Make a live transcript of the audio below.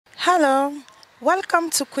Hello,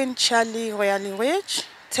 welcome to Queen Charlie Royal Ridge.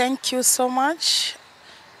 Thank you so much.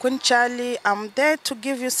 Queen Charlie, I'm there to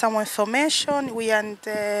give you some information. We are in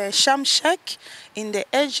the Sham Sheikh in the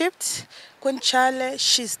Egypt. Queen Charlie,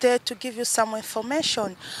 she's there to give you some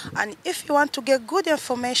information. And if you want to get good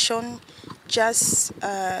information, just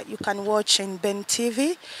you can watch in Ben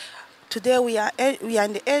TV. Today we are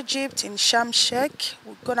in the Egypt in Sham Sheikh.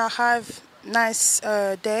 We're gonna have nice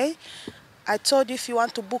day. I told you if you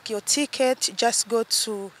want to book your ticket, just go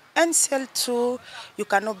to Ncltours. You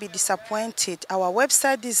cannot be disappointed. Our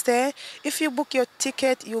website is there. If you book your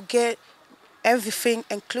ticket, you get everything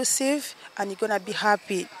inclusive and you're going to be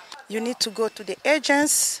happy. You need to go to the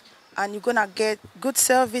agents and you're going to get good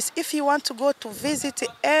service. If you want to go to visit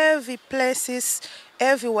every places,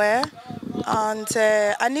 everywhere, and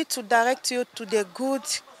I need to direct you to the good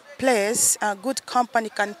place, a good company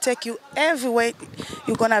can take you everywhere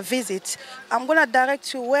you're going to visit. I'm going to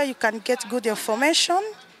direct you where you can get good information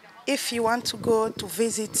if you want to go to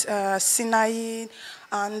visit Sinai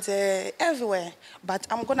and everywhere. But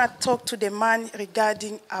I'm going to talk to the man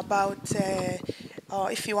regarding about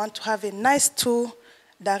if you want to have a nice tour,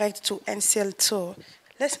 direct to Ncltours.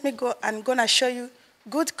 Let me go. I'm going to show you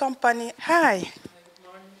good company. Hi.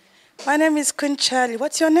 My name is Queen Charlie.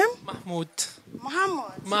 What's your name? Mahmoud.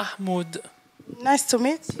 Mohammed. Mahmoud. Nice to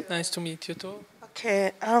meet you. Nice to meet you too.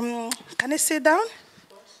 Okay. Can I sit down?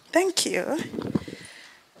 Thank you.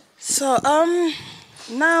 So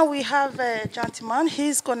now we have a gentleman.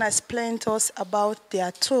 He's gonna explain to us about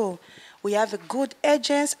their tour. We have a good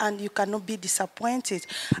agents, and you cannot be disappointed.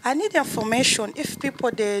 I need information. If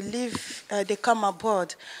people they live, they come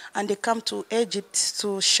abroad, and they come to Egypt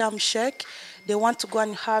to Sham Sheikh, they want to go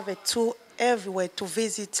and have a tour everywhere to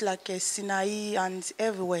visit, like Sinai and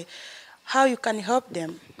everywhere. How you can help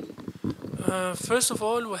them? First of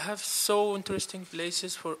all, we have so interesting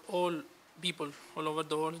places for all people all over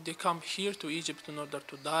the world. They come here to Egypt in order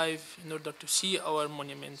to dive, in order to see our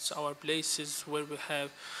monuments, our places where we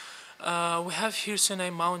have here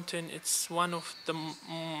Sinai Mountain. It's one of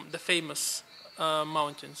the famous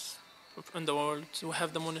mountains in the world. We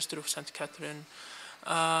have the monastery of St. Catherine.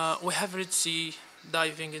 We have Red Sea.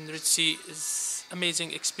 Diving in Red Sea is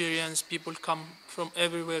amazing experience. People come from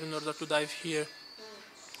everywhere in order to dive here.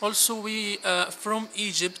 Also, we from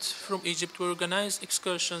Egypt, we organize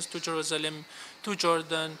excursions to Jerusalem, to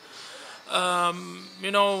Jordan.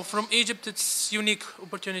 From Egypt, it's unique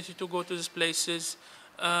opportunity to go to these places,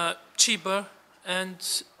 cheaper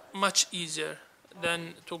and much easier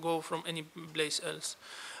than to go from any place else.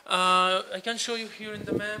 I can show you here in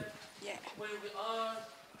the map where we are,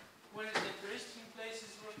 where the interesting places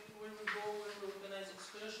where we go, where we organize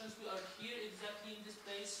excursions. We are here exactly in this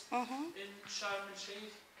place, in Sharm el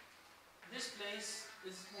Sheikh. This place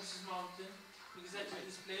is Moses Mountain, exactly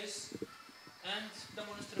this place, and the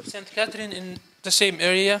monastery of St. Catherine in the same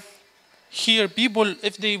area. Here, people,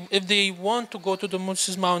 if they want to go to the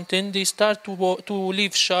Moses Mountain, they start to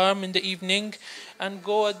leave Sharm in the evening, and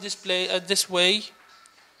go at this way,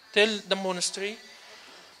 till the monastery.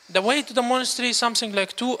 The way to the monastery is something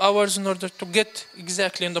like 2 hours in order to get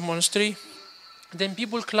exactly in the monastery. Then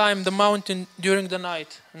people climb the mountain during the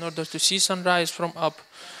night in order to see sunrise from up.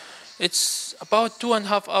 It's about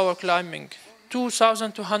 2.5 hour climbing,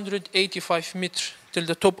 2,285 meters till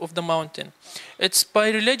the top of the mountain. It's by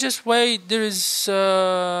religious way. There is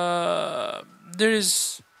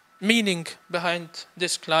meaning behind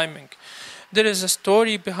this climbing. There is a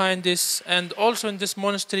story behind this, and also in this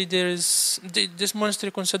monastery, this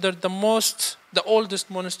monastery considered the oldest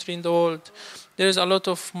monastery in the world. There is a lot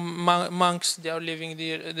of monks. They are living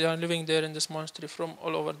there. They are living there in this monastery from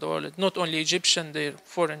all over the world. Not only Egyptian, they're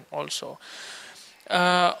foreign also.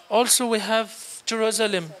 Also, we have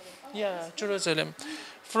Jerusalem. Yeah, Jerusalem.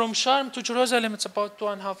 From Sharm to Jerusalem, it's about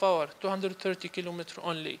 2.5 hours, 230 kilometers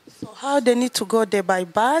only. So how they need to go there by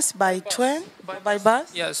bus, by train, by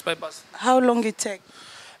bus? Yes, by bus. How long it take?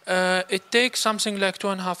 It takes something like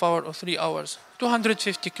 2.5 hours or 3 hours,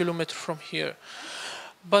 250 kilometers from here.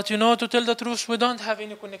 But to tell the truth, we don't have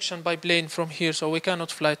any connection by plane from here, so we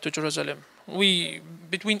cannot fly to Jerusalem.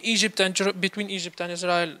 Between Egypt and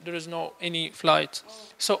Israel, there is no any flight.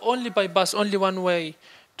 So only by bus, only one way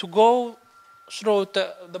to go through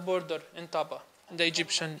the border in Taba, the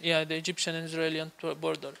Egyptian and Israeli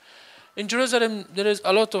border. In Jerusalem, there is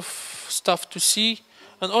a lot of stuff to see,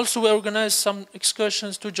 and also we organize some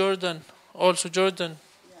excursions to Jordan. Also Jordan,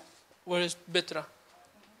 where is Petra.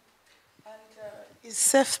 Is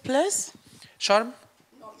safe place? Sharm?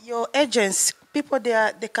 No, your agents, people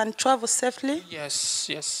they can travel safely? Yes,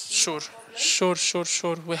 sure.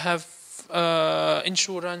 We have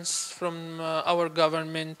insurance from our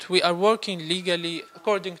government. We are working legally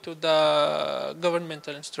according to the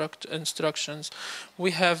governmental instructions.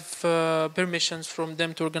 We have permissions from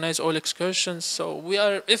them to organize all excursions. So we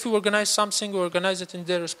are, if we organize something, we organize it in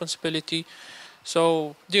their responsibility.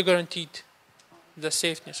 So they guaranteed the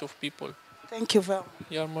safeness of people. Thank you very much.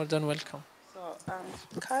 You are more than welcome. So,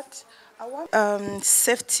 Kat, I want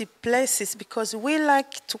safety places because we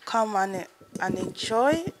like to come and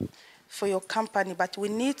enjoy for your company, but we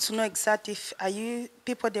need to know exactly if are you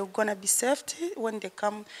people that are gonna be safety when they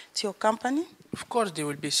come to your company. Of course, there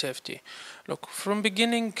will be safety. Look, from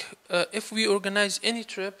beginning, if we organize any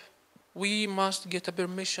trip, we must get a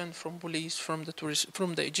permission from police, from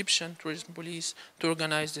the Egyptian tourism police, to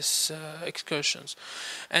organize these excursions.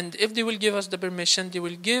 And if they will give us the permission, they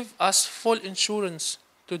will give us full insurance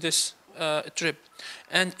to this trip.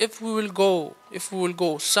 And if we will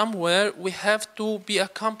go somewhere, we have to be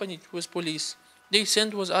accompanied with police. They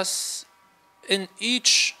send with us in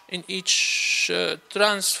each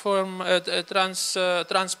transport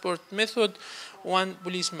method one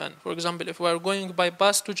policeman. For example, if we are going by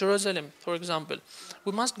bus to Jerusalem, for example,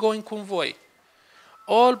 we must go in convoy.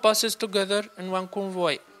 All buses together in one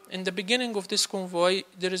convoy. In the beginning of this convoy,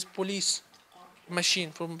 there is police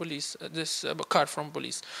machine from police, this car from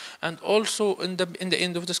police, and also in the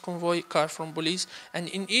end of this convoy, car from police, and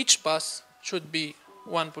in each bus should be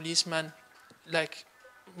one policeman, like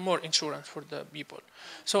more insurance for the people.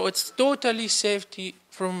 So it's totally safety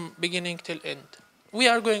from beginning till end. We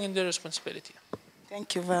are going in the responsibility.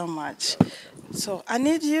 Thank you very much. So I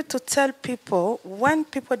need you to tell people when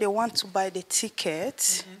people they want to buy the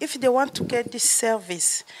ticket, if they want to get this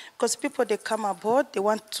service, because people they come aboard, they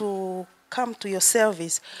want to come to your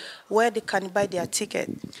service, where they can buy their ticket.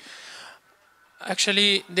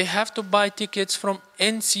 Actually, they have to buy tickets from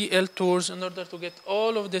Ncltours in order to get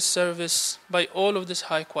all of this service by all of this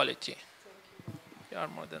high quality. You are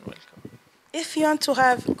more than welcome. If you want to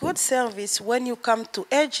have good service when you come to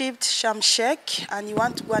Egypt, Sharm el-Sheikh, and you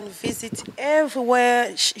want to go and visit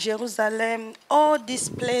everywhere, Jerusalem, all these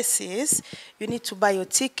places, you need to buy your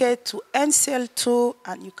ticket to Ncltours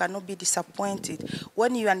and you cannot be disappointed.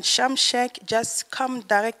 When you're in Sharm el-Sheikh, just come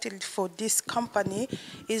directly for this company.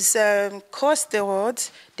 It's cross the road,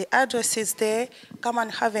 the address is there, come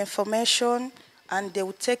and have information and they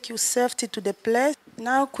will take you safely to the place.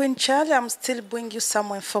 Now, Queen Charlie, I'm still bringing you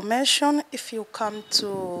some information. If you come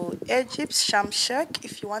to Egypt, Sharm el-Sheikh,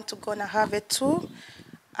 if you want to go and have a tour,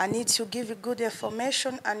 I need to give you good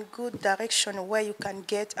information and good direction where you can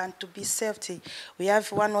get and to be safety. We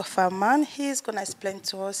have one of our man, he's going to explain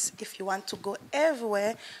to us if you want to go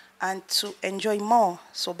everywhere and to enjoy more.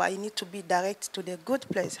 So, but you need to be direct to the good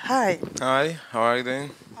place. Hi. Hi, how are you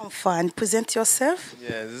doing? I'm fine. Present yourself.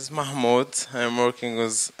 Yeah, this is Mahmoud. I'm working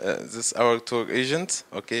with this our tour agent.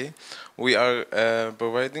 Okay, we are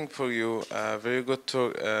providing for you very good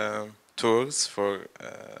tours for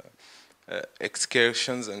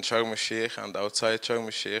excursions in Sharm el-Sheikh and outside Sharm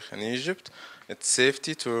el-Sheikh in Egypt. It's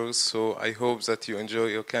safety tours, so I hope that you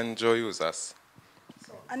can enjoy with us.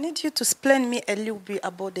 I need you to explain me a little bit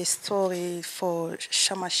about the story for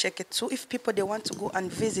Sharm el-Sheikh too. If people they want to go and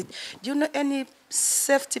visit, do you know any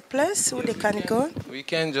safety place where they can go? We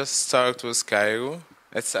can just start with Cairo.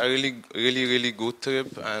 It's a really good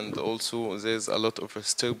trip, and also there's a lot of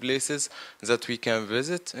historic places that we can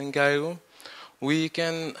visit in Cairo. We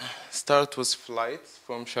can start with flights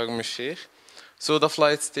from Sharm el-Sheikh. So the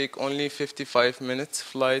flights take only 55 minutes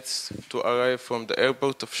flights to arrive from the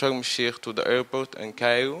airport of Sharm el-Sheikh to the airport in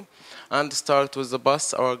Cairo, and start with the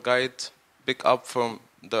bus. Our guide pick up from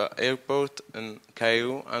the airport in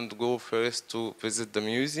Cairo and go first to visit the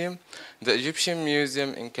museum. The Egyptian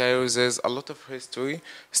museum in Cairo, there's a lot of history.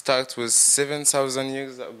 Starts with 7,000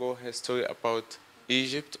 years ago history about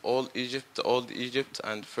Egypt, old Egypt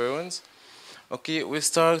and pharaohs. Okay, we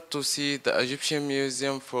start to see the Egyptian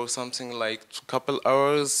museum for something like a couple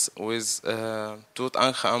hours with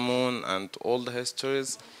Tutankhamun and all the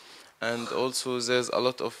histories, and also there's a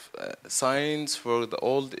lot of signs for the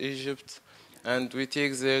old Egypt, and we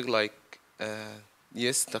take there like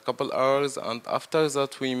a couple hours, and after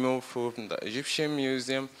that we move from the Egyptian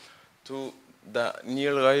museum to the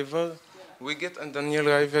Nile River. We get in the Nile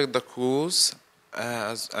River the cruise.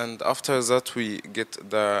 And after that we get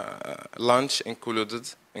the lunch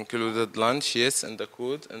included lunch, yes, in the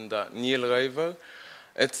cruise in the Nile River.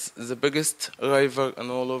 It's the biggest river in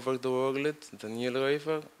all over the world, the Nile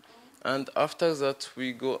River. And after that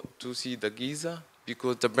we go to see the Giza,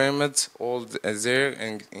 because the pyramids all there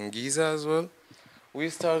in Giza as well. We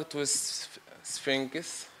start with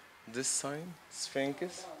Sphinx, this sign,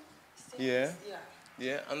 Sphinx. Yeah.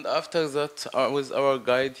 Yeah, and after that, with our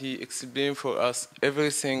guide, he explained for us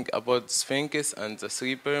everything about Sphinx and the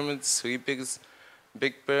three pyramids, three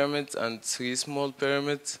big pyramids and three small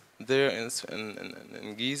pyramids there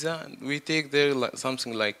in Giza. And we take there like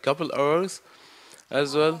something like couple hours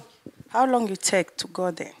as well. How long you take to go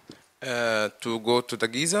there? To go to the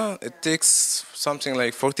Giza, it takes something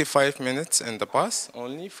like 45 minutes in the bus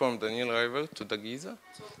only from the Nile River to the Giza.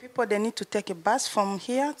 So people they need to take a bus from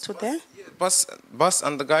here to there. Bus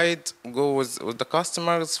and the guide go with the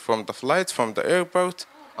customers from the flight from the airport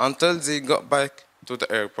until they got back to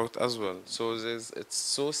the airport as well. So it's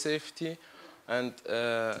so safety and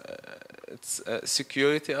it's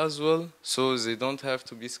security as well. So they don't have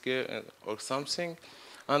to be scared or something.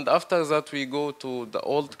 And after that, we go to the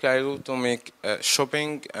old Cairo to make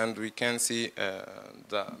shopping, and we can see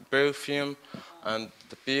the perfume and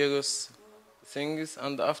the Paris things.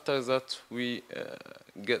 And after that, we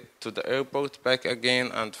get to the airport back again,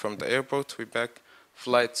 and from the airport, we back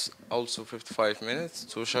flights also 55 minutes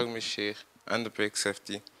to Sharm el-Sheikh and break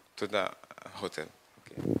safety to the hotel.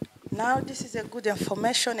 Okay. Now this is a good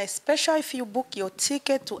information, especially if you book your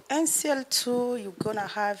ticket to Ncltours, you're gonna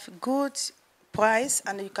have good price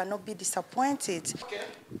and you cannot be disappointed. Okay.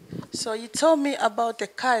 So you told me about the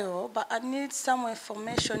Cairo, but I need some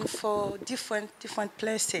information for different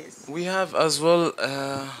places. We have as well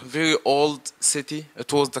a very old city.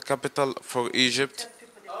 It was the capital for Egypt.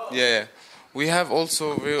 Yeah. We have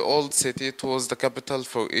also a very old city. It was the capital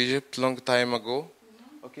for Egypt long time ago.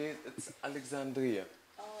 Okay, it's Alexandria.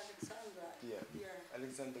 Oh, Alexandria. Yeah.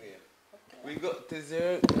 Alexandria. Okay. We got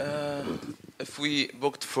there if we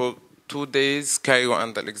booked for 2 days, Cairo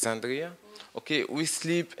and Alexandria. Okay, we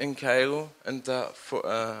sleep in Cairo in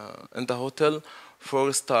the hotel,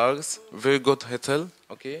 4 stars, very good hotel.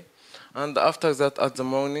 Okay, and after that, at the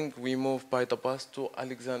morning, we move by the bus to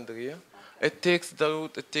Alexandria. Okay. It takes the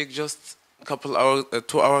route. It takes just a couple hours,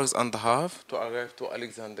 2 hours and a half to arrive to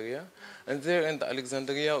Alexandria. And there in the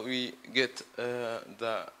Alexandria, we get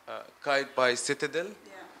the Qaitbay Citadel. Yeah.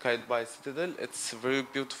 Qaitbay Citadel. It's very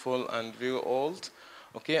beautiful and very old.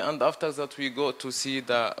 Okay, and after that we go to see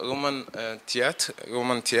the Roman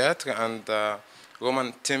theater and the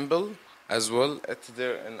Roman temple as well. It's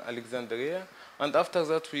there in Alexandria. And after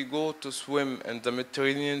that we go to swim in the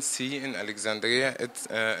Mediterranean Sea in Alexandria. It's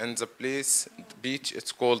in the place, the beach,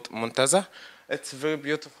 it's called Muntaza. It's very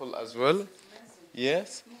beautiful as well.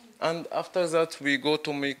 Yes. And after that we go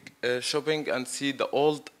to make shopping and see the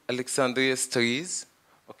old Alexandria streets.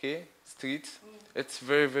 Okay, streets. It's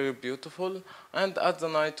very, very beautiful. And at the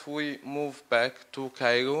night, we move back to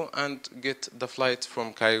Cairo and get the flight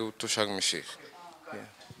from Cairo to Sharm el-Sheikh.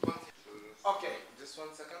 Yeah. Okay, just 1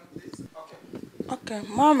 second, please. Okay. Okay,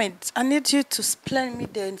 Mohammed, I need you to explain me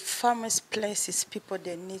the famous places people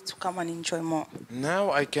they need to come and enjoy more.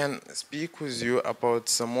 Now I can speak with you about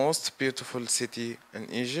the most beautiful city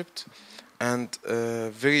in Egypt and a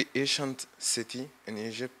very ancient city in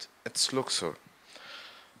Egypt. It's Luxor.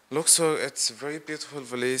 Luxor, it's a very beautiful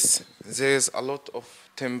place. There's a lot of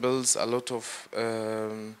temples, a lot of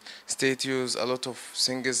statues, a lot of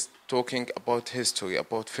things talking about history,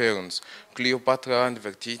 about pharaohs. Cleopatra and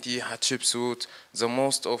Nefertiti, Hatshepsut, the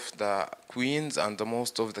most of the queens and the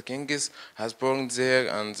most of the kings has born there,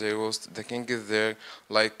 and there was the kings there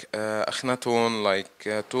like Akhenaton, like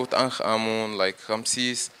Tutankhamun, like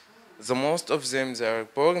Ramses. The most of them, they are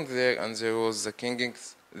born there, and there was the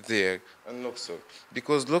kings there in Luxor,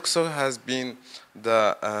 because Luxor has been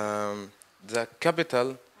the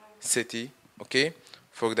capital city, okay,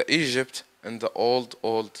 for the Egypt and the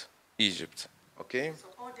old Egypt, okay. So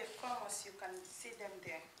all the farmers you can see them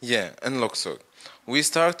there. Yeah, in Luxor. We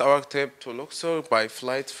start our trip to Luxor by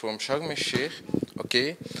flight from Sharm el-Sheikh,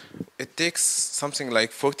 okay. It takes something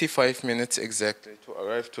like 45 minutes exactly to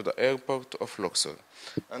arrive to the airport of Luxor.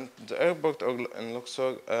 And the airport in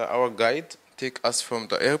Luxor, our guide take us from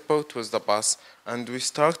the airport with the bus, and we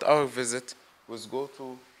start our visit with go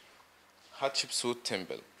to Hatshepsut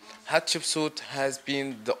temple. Hatshepsut has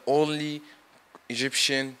been the only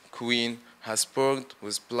Egyptian queen has born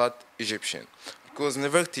with blood Egyptian, because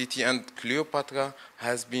Nefertiti and Cleopatra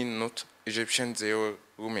has been not Egyptian, they were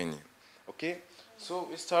Romanian. Okay, so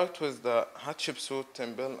we start with the Hatshepsut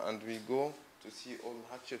temple and we go to see all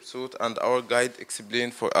Hatshepsut, and our guide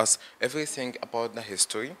explained for us everything about the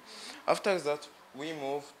history. After that, we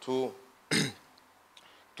move to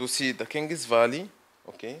to see the King's Valley.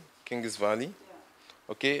 Okay, King's Valley.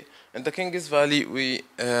 Okay, in the King's Valley, we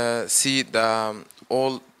see the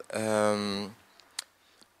all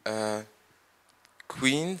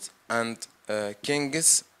queens and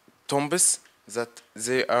kings' tombs that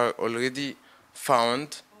they are already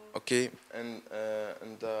found okay, in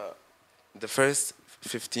the first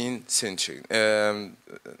 15th century,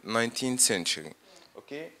 19th century.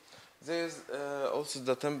 Okay, there's also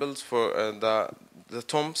the temples for the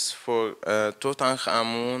tombs for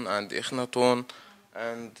Tutankhamun and Echinacton,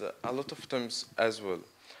 and a lot of tombs as well.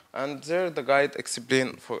 And there the guide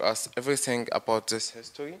explained for us everything about this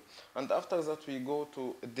history. And after that we go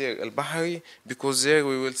to Deir el-Bahari, because there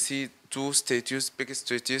we will see two statues, big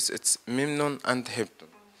statues. It's Memnon and Hebton.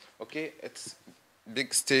 Okay, it's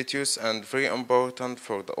big statues and very important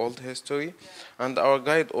for the old history. And our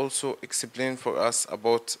guide also explained for us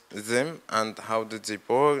about them and how did they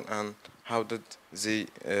born and how did they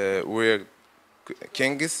were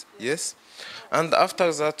kings. Yes. And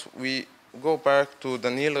after that we go back to the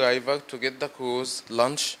Nile River to get the cruise,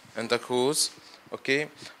 lunch and the cruise. Okay,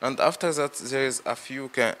 and after that there is a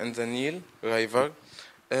fuka in the Nile River.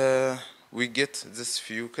 We get this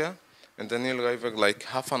fuka in the Nile River like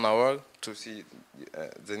half an hour to see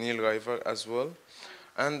the Nile River as well.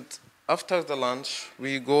 And after the lunch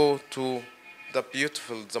we go to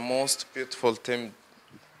the most beautiful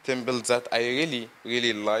temple that I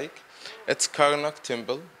really like. It's Karnak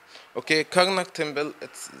Temple. Okay, Karnak Temple,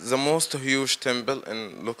 it's the most huge temple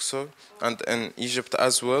in Luxor and in Egypt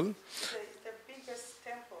as well. The biggest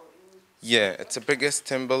temple in... Yeah, it's the biggest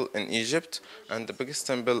temple in Egypt and the biggest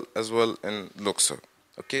temple as well in Luxor.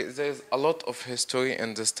 Okay, there's a lot of history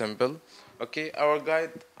in this temple. Okay, our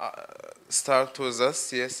guide start with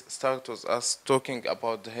us talking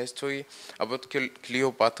about the history about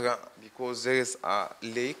Cleopatra, because there is a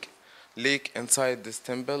lake inside this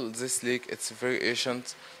temple. This lake, it's very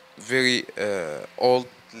ancient, very old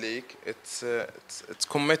lake. It's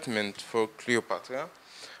commitment for Cleopatra.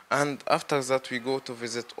 And after that we go to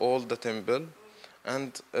visit all the temple,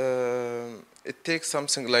 and it takes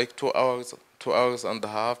something like 2 hours and a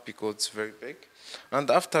half, because it's very big.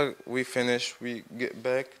 And after we finish we get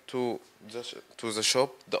back to the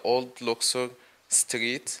shop, the old Luxor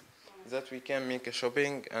street, that we can make a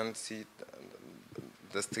shopping and see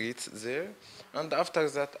the streets there. And after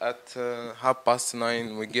that at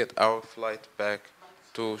 9:30 we get our flight back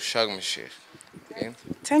to Sharm el-Sheikh. Okay.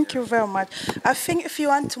 Thank you very much. I think if you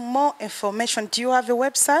want more information, do you have a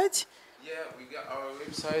website? Yeah, we got our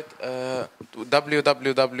website,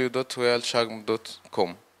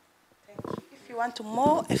 www.royalsharm.com. If you want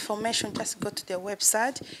more information, just go to the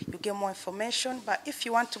website. You get more information. But if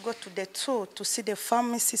you want to go to the tour to see the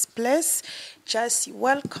pharmacist place, just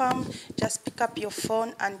welcome. Just pick up your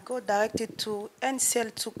phone and go directly to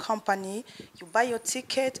Ncltours company. You buy your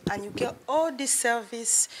ticket and you get all this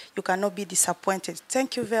service. You cannot be disappointed.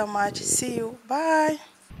 Thank you very much. See you. Bye.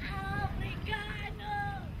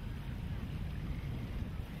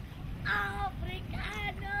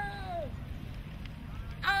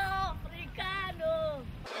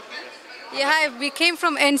 Yeah, hi, we came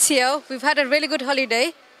from NCL. We've had a really good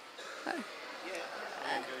holiday.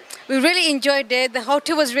 We really enjoyed it. The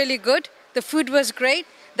hotel was really good. The food was great.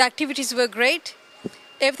 The activities were great.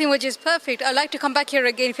 Everything was just perfect. I'd like to come back here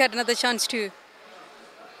again if you had another chance too.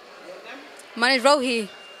 My name is Rohi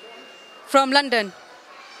from London.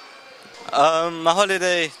 My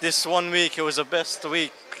holiday this 1 week, it was the best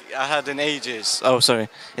week I had in ages. Oh, sorry.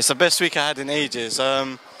 It's the best week I had in ages.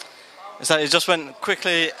 It just went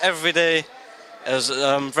quickly every day. It was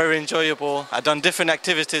very enjoyable. I'd done different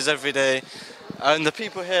activities every day. And the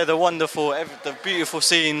people here, they're wonderful. The beautiful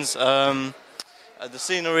scenes. The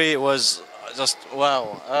scenery was just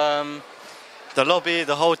wow. The lobby,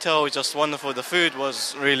 the hotel was just wonderful. The food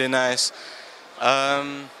was really nice.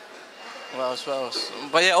 What else?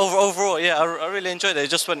 But yeah, overall, yeah, I really enjoyed it.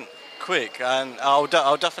 It just went quick, and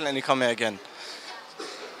I'll definitely come here again.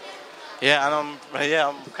 Yeah, and I'm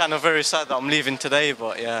kind of very sad that I'm leaving today,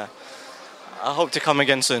 but yeah, I hope to come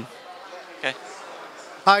again soon. Okay.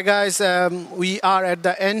 Hi guys, we are at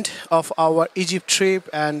the end of our Egypt trip,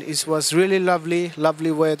 and it was really lovely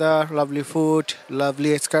weather, lovely food,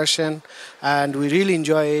 lovely excursion, and we really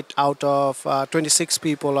enjoy it. Out of 26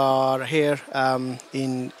 people are here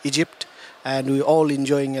in Egypt, and we all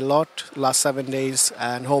enjoying a lot last 7 days,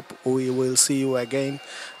 and hope we will see you again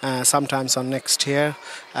sometimes on next year.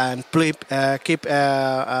 And please keep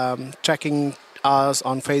tracking us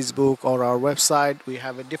on Facebook or our website. We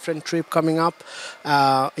have a different trip coming up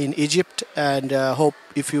in Egypt, and hope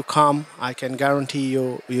if you come, I can guarantee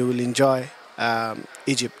you will enjoy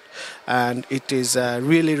Egypt. And it is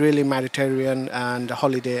really Mediterranean and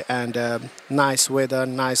holiday, and nice weather,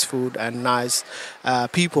 nice food, and nice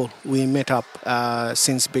people we met up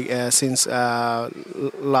since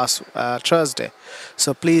last Thursday.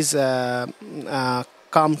 So please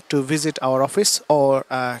come to visit our office, or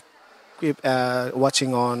keep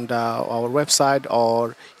watching on our website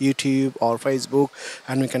or YouTube or Facebook,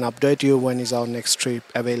 and we can update you when is our next trip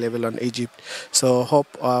available on Egypt. So hope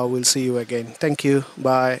we'll see you again. Thank you.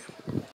 Bye.